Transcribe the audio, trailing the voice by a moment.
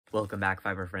Welcome back,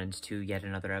 fiber friends, to yet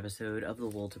another episode of the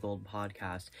Wool to Gold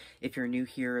podcast. If you're new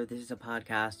here, this is a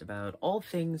podcast about all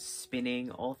things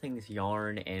spinning, all things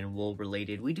yarn and wool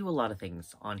related. We do a lot of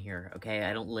things on here, okay?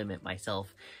 I don't limit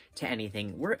myself to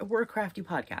anything. We're a crafty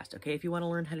podcast, okay? If you want to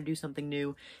learn how to do something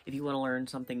new, if you want to learn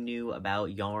something new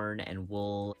about yarn and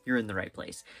wool, you're in the right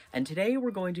place. And today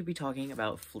we're going to be talking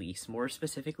about fleece. More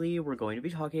specifically, we're going to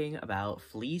be talking about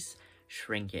fleece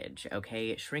shrinkage,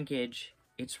 okay? Shrinkage,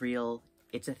 it's real.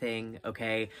 It's a thing,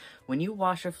 okay? When you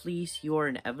wash a fleece, you are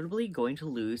inevitably going to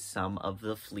lose some of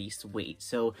the fleece weight.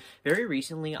 So very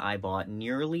recently, I bought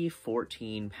nearly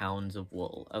 14 pounds of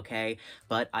wool, okay?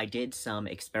 But I did some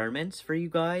experiments for you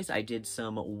guys. I did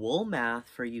some wool math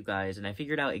for you guys, and I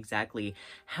figured out exactly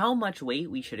how much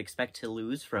weight we should expect to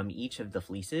lose from each of the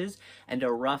fleeces, and a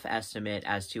rough estimate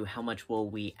as to how much wool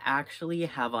we actually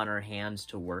have on our hands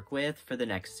to work with for the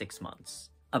next 6 months.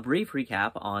 A brief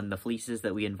recap on the fleeces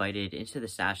that we invited into the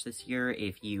stash this year.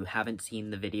 If you haven't seen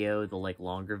the video, the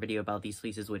longer video about these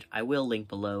fleeces, which I will link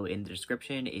below in the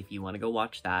description if you want to go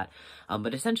watch that.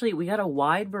 But essentially, we got a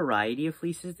wide variety of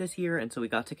fleeces this year, and so we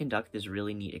got to conduct this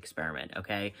really neat experiment,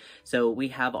 okay? So we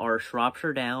have our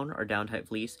Shropshire down, or down type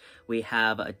fleece. We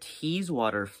have a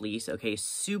Teeswater fleece, okay,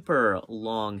 super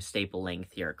long staple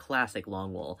length here, classic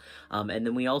long wool. And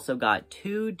then we also got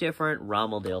two different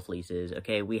Rommeldale fleeces,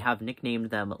 okay? We have nicknamed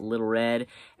them Little Red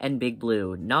and Big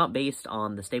Blue, not based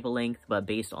on the staple length, but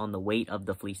based on the weight of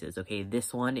the fleeces, okay?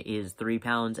 This one is 3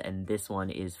 pounds and this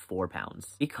one is 4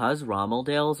 pounds. Because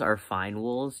Rommeldales are fine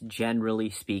wools,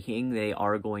 generally speaking, they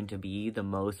are going to be the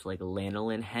most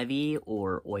lanolin heavy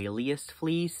or oiliest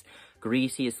fleece,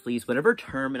 greasiest fleece, whatever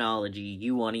terminology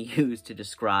you want to use to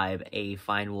describe a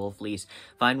fine wool fleece.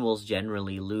 Fine wools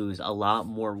generally lose a lot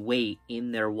more weight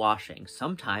in their washing,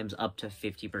 sometimes up to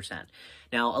 50%.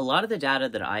 Now, a lot of the data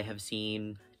that I have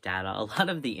seen, a lot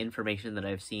of the information that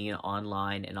I've seen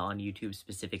online and on YouTube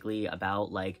specifically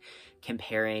about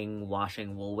comparing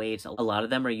washing wool weights, a lot of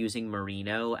them are using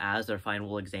merino as their fine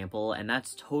wool example, and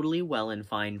that's totally well and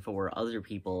fine for other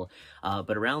people,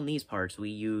 but around these parts we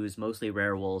use mostly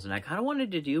rare wools, and I kind of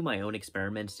wanted to do my own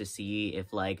experiments to see if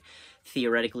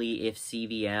theoretically if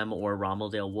CVM or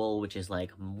Rommeldale wool, which is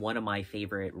one of my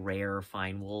favorite rare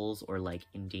fine wools, or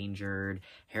endangered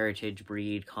heritage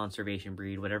breed, conservation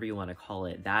breed, whatever you want to call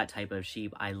it, that type of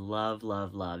sheep, I love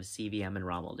CVM and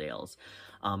Rommeldales.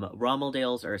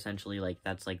 Rommeldales are essentially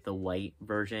that's the white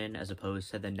version as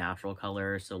opposed to the natural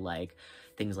color, so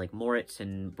things like Moritz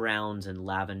and browns and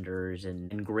lavenders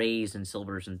and grays and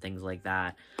silvers and things like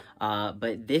that.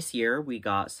 But this year we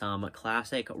got some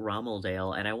classic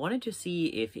Rommeldale, and I wanted to see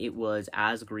if it was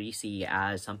as greasy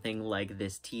as something like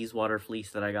this Teeswater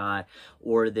fleece that I got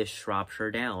or this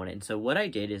Shropshire down. And so what I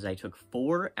did is I took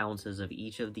 4 ounces of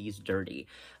each of these dirty,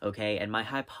 okay? And my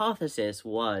hypothesis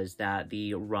was that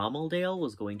the Rommeldale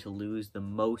was going to lose the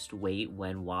most weight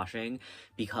when washing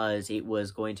because it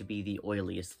was going to be the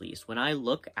oiliest fleece. When I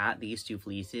look at these two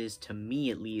fleeces, to me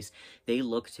at least, they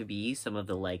look to be some of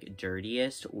the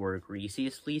dirtiest or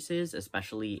greasiest fleeces,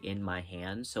 especially in my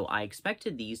hands. So I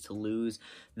expected these to lose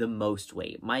the most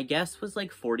weight. My guess was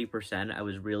 40%. I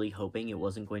was really hoping it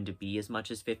wasn't going to be as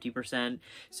much as 50%.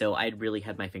 So I'd really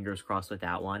had my fingers crossed with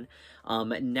that one.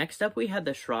 Next up, we had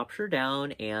the Shropshire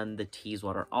down and the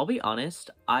Teeswater. I'll be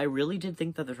honest, I really did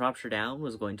think that the Shropshire down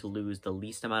was going to lose the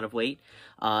least amount of weight,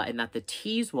 and that the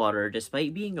Teeswater,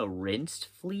 despite being a rinsed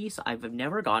fleece, I've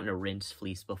never gotten a rinsed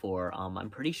fleece before. I'm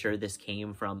pretty sure this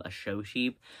came from a show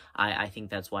sheep. I think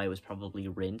that's why it was probably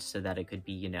rinsed, so that it could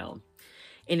be,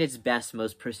 in its best,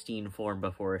 most pristine form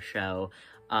before a show.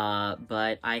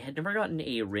 But I had never gotten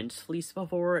a rinsed fleece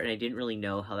before, and I didn't really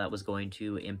know how that was going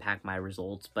to impact my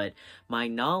results, but my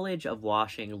knowledge of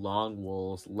washing long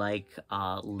wools like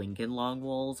Lincoln long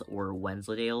wools or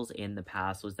Wensleydales in the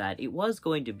past was that it was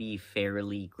going to be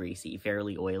fairly greasy,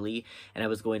 fairly oily, and I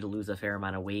was going to lose a fair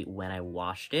amount of weight when I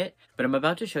washed it. But I'm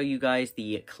about to show you guys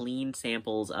the clean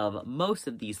samples of most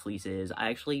of these fleeces. I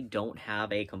actually don't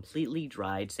have a completely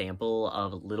dried sample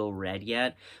of Little Red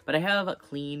yet, but I have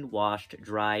clean, washed,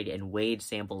 dried, and weighed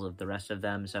samples of the rest of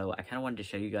them, so I kind of wanted to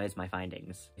show you guys my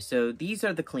findings. So these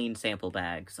are the clean sample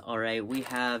bags. Alright, we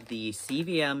have the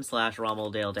CVM /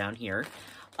 Rommeldale down here.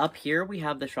 Up here we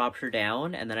have the Shropshire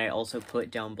down, and then I also put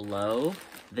down below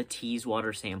the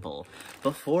Teeswater sample.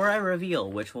 Before I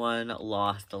reveal which one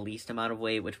lost the least amount of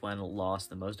weight, which one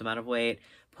lost the most amount of weight,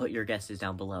 put your guesses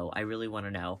down below. I really want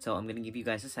to know. So I'm going to give you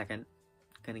guys a second.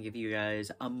 Gonna give you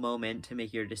guys a moment to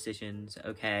make your decisions,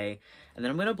 okay? And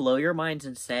then I'm gonna blow your minds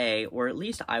and say, or at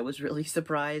least I was really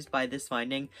surprised by this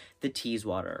finding, the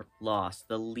Teeswater lost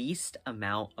the least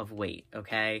amount of weight,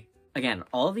 okay? Again,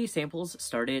 all of these samples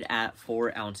started at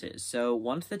 4 ounces. So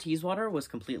once the teaswater was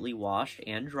completely washed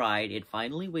and dried, it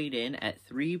finally weighed in at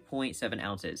 3.7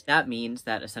 ounces. That means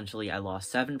that essentially I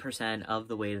lost 7% of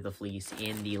the weight of the fleece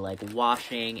in the like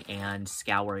washing and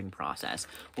scouring process,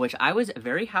 which I was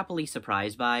very happily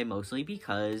surprised by, mostly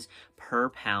because per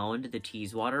pound, the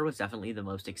teaswater was definitely the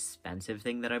most expensive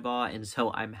thing that I bought. And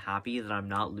so I'm happy that I'm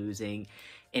not losing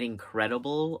an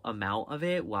incredible amount of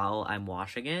it while I'm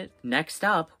washing it. Next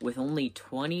up, with only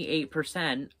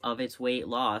 28% of its weight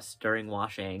lost during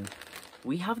washing,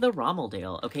 we have the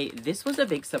Rommeldale. Okay, this was a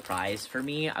big surprise for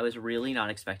me. I was really not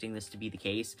expecting this to be the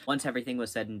case. Once everything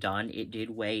was said and done, it did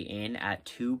weigh in at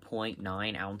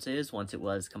 2.9 ounces once it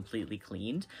was completely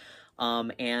cleaned.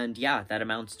 And yeah, that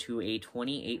amounts to a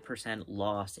 28%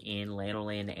 loss in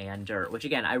lanolin and dirt, which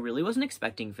again, I really wasn't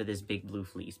expecting for this big blue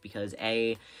fleece because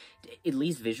at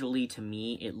least visually to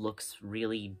me, it looks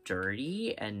really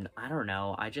dirty, and I don't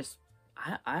know, I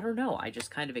don't know. I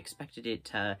just kind of expected it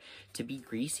to be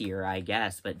greasier, I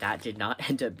guess, but that did not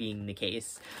end up being the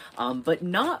case. But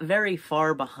not very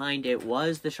far behind it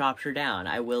was the Shropshire Down,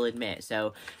 I will admit.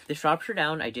 So the Shropshire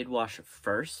Down I did wash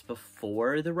first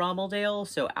before the Rommeldale.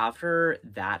 So after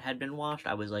that had been washed,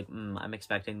 I was like, I'm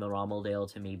expecting the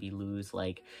Rommeldale to maybe lose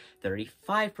like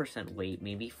 35% weight,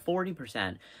 maybe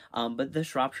 40%. But the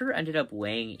Shropshire ended up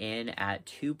weighing in at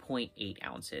 2.8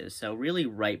 ounces. So really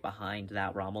right behind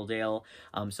that Rommeldale.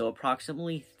 So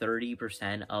approximately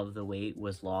 30% of the weight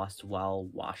was lost while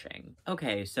washing.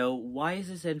 Okay, so why is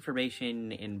this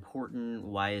information important?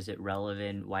 Why is it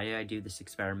relevant? Why did I do this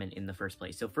experiment in the first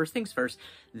place? So first things first,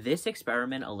 this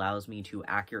experiment allows me to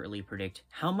accurately predict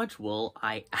how much wool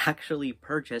I actually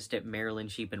purchased at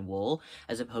Maryland Sheep and Wool,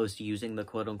 as opposed to using the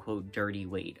quote-unquote dirty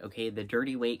weight. Okay, the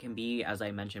dirty weight can be, as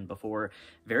I mentioned before,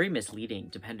 very misleading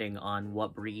depending on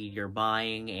what breed you're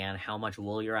buying and how much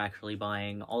wool you're actually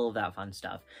buying, all of that fun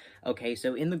stuff. Okay,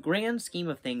 so in the grand scheme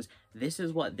of things, this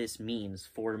is what this means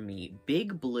for me.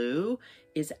 Big Blue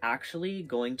is actually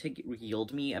going to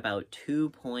yield me about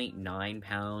 2.9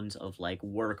 pounds of like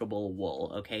workable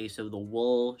wool. Okay, so the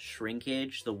wool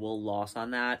shrinkage, the wool loss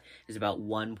on that is about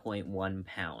 1.1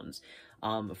 pounds.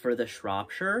 For the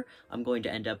Shropshire, I'm going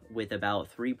to end up with about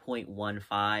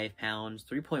 3.15 pounds,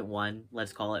 3.1,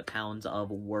 let's call it, pounds of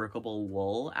workable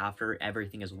wool after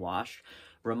everything is washed,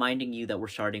 reminding you that we're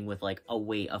starting with like a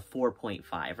weight of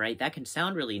 4.5, right? That can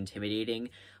sound really intimidating,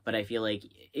 but I feel like,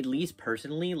 at least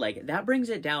personally, like that brings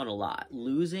it down a lot.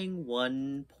 Losing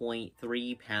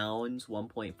 1.3 pounds,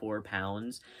 1.4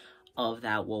 pounds of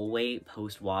that wool weight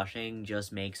post-washing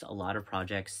just makes a lot of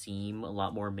projects seem a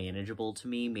lot more manageable to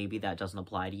me. Maybe that doesn't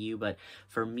apply to you, but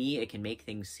for me, it can make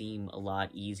things seem a lot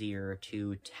easier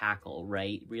to tackle,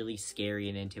 right? Really scary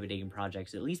and intimidating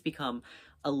projects at least become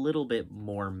a little bit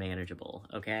more manageable,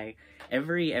 okay?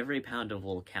 Every pound of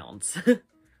wool counts.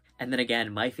 And then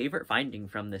again, my favorite finding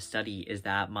from this study is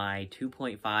that my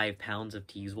 2.5 pounds of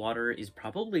teaswater is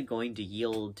probably going to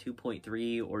yield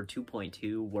 2.3 or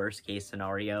 2.2, worst case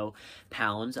scenario,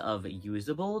 pounds of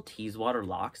usable teaswater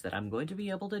locks that I'm going to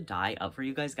be able to dye up for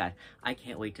you guys. Guys, I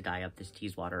can't wait to dye up this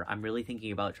teaswater. I'm really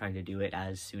thinking about trying to do it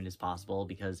as soon as possible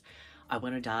because I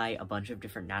want to dye a bunch of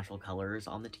different natural colors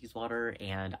on the teaswater,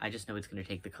 and I just know it's going to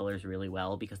take the colors really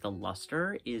well because the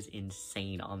luster is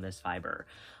insane on this fiber.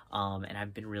 And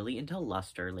I've been really into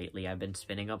luster lately. I've been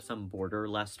spinning up some border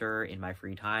luster in my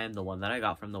free time, the one that I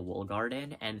got from the Wool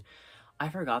Garden, and I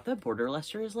forgot that border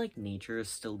luster is like nature's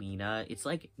stellina. It's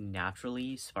like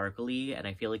naturally sparkly, and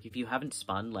I feel like if you haven't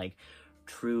spun like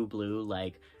true blue,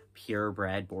 like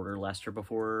purebred border luster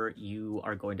before, you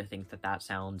are going to think that that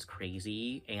sounds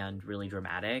crazy and really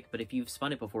dramatic, but if you've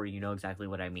spun it before, you know exactly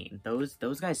what I mean. Those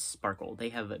guys sparkle. They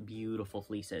have beautiful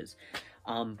fleeces.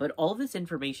 But all this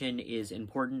information is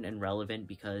important and relevant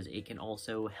because it can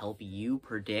also help you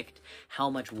predict how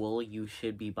much wool you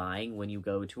should be buying when you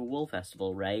go to a wool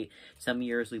festival, right? Some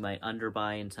years we might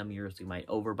underbuy and some years we might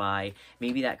overbuy.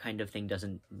 Maybe that kind of thing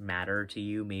doesn't matter to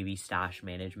you. Maybe stash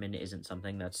management isn't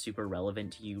something that's super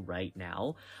relevant to you right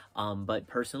now. But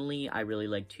personally, I really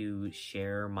like to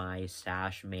share my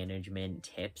stash management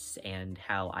tips and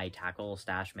how I tackle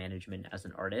stash management as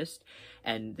an artist.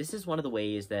 And this is one of the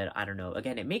ways that, I don't know,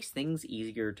 again, it makes things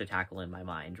easier to tackle in my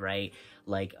mind, right?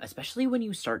 Like, especially when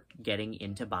you start getting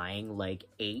into buying like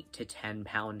 8 to 10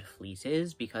 pound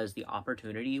fleeces, because the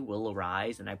opportunity will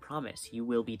arise, and I promise you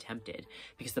will be tempted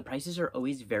because the prices are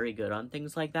always very good on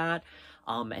things like that.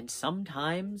 And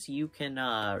sometimes you can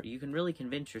really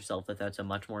convince yourself that that's a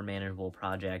much more manageable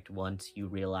project once you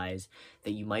realize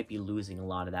that you might be losing a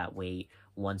lot of that weight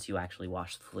once you actually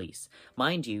wash the fleece.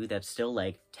 Mind you, that's still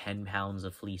like 10 pounds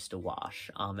of fleece to wash.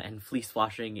 And fleece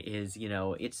washing is, you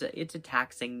know, it's a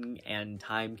taxing and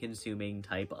time-consuming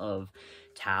type of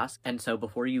task. And so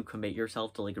before you commit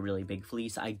yourself to like a really big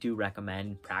fleece, I do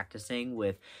recommend practicing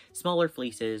with smaller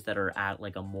fleeces that are at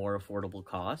like a more affordable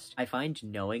cost. I find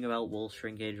knowing about wool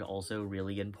shrinkage also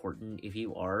really important if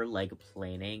you are like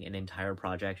planning an entire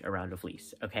project around a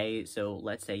fleece. Okay, so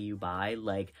let's say you buy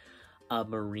like a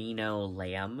merino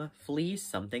lamb fleece,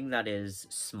 something that is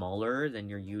smaller than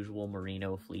your usual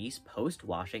merino fleece. Post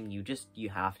washing, you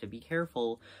have to be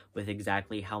careful with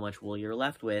exactly how much wool you're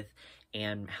left with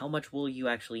and how much wool you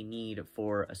actually need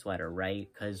for a sweater, right?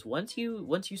 Because once you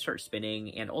start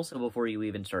spinning, and also before you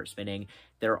even start spinning,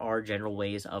 there are general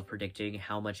ways of predicting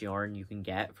how much yarn you can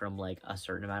get from like a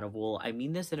certain amount of wool. I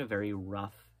mean this in a very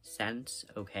rough sense,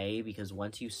 okay? Because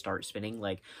once you start spinning,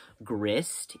 like,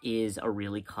 grist is a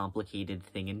really complicated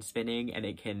thing in spinning, and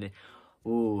it can,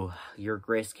 your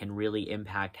grist can really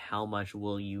impact how much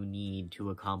wool you need to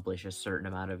accomplish a certain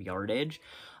amount of yardage.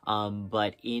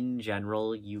 But in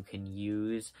general, you can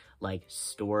use like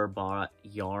store-bought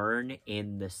yarn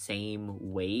in the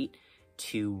same weight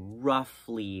to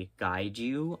roughly guide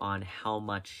you on how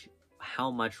much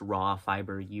raw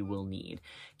fiber you will need.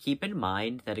 Keep in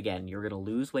mind that, again, you're going to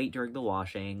lose weight during the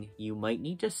washing. You might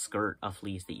need to skirt a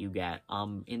fleece that you get.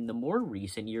 In the more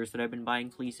recent years that I've been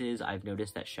buying fleeces, I've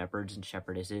noticed that shepherds and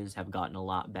shepherdesses have gotten a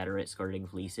lot better at skirting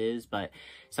fleeces, but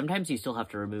sometimes you still have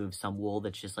to remove some wool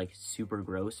that's just like super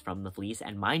gross from the fleece.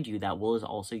 And mind you, that wool is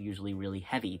also usually really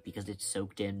heavy because it's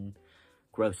soaked in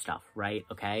gross stuff, right?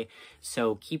 Okay,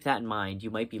 so keep that in mind. You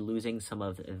might be losing some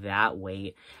of that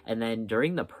weight, and then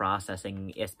during the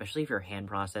processing, especially if you're hand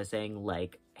processing,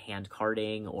 like hand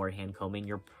carding or hand combing,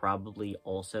 you're probably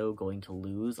also going to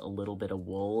lose a little bit of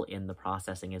wool in the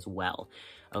processing as well.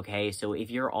 Okay, so if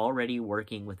you're already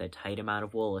working with a tight amount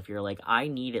of wool, if you're like, I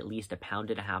need at least 1.5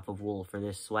 pounds of wool for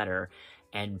this sweater,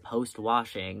 and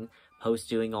post-washing,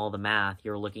 post-doing all the math,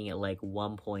 you're looking at like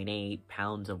 1.8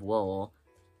 pounds of wool,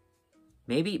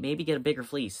 maybe get a bigger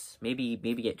fleece, maybe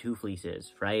get 2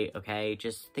 fleeces, right? Okay,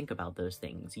 just think about those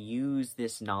things. Use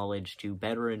this knowledge to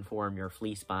better inform your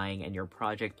fleece buying and your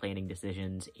project planning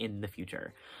decisions in the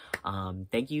future.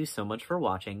 Thank you so much for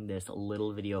watching this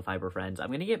little video, fiber friends.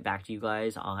 I'm gonna get back to you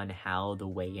guys on how the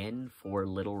weigh-in for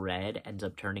Little Red ends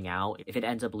up turning out. If it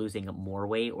ends up losing more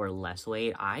weight or less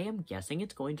weight, I am guessing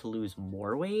it's going to lose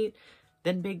more weight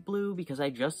than Big Blue, because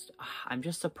I'm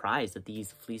just surprised that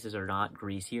these fleeces are not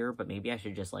greasier, but maybe I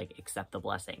should just like accept the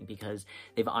blessing, because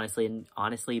they've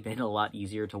honestly been a lot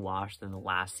easier to wash than the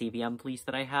last CVM fleece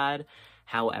that I had.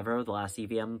 However, the last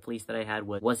CVM fleece that I had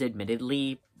was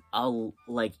admittedly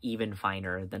like even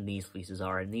finer than these fleeces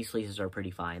are, and these fleeces are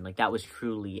pretty fine. Like, that was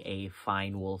truly a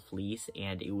fine wool fleece,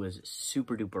 and it was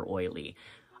super duper oily.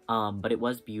 But it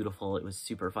was beautiful. It was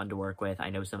super fun to work with.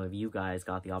 I know some of you guys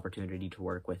got the opportunity to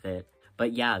work with it.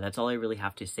 But yeah, that's all I really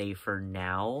have to say for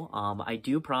now. I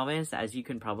do promise, as you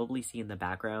can probably see in the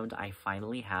background, I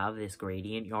finally have this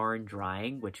gradient yarn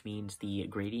drying, which means the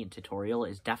gradient tutorial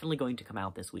is definitely going to come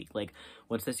out this week. Like,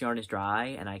 once this yarn is dry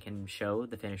and I can show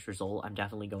the finished result, I'm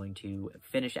definitely going to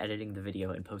finish editing the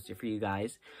video and post it for you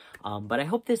guys. But I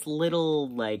hope this little,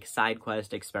 like, side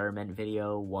quest experiment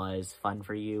video was fun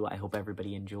for you. I hope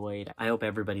everybody enjoyed. I hope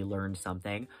everybody learned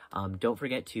something. Don't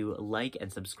forget to like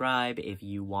and subscribe if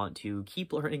you want to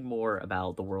keep learning more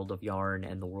about the world of yarn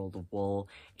and the world of wool,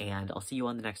 and I'll see you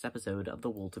on the next episode of the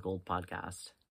Wool to Gold podcast.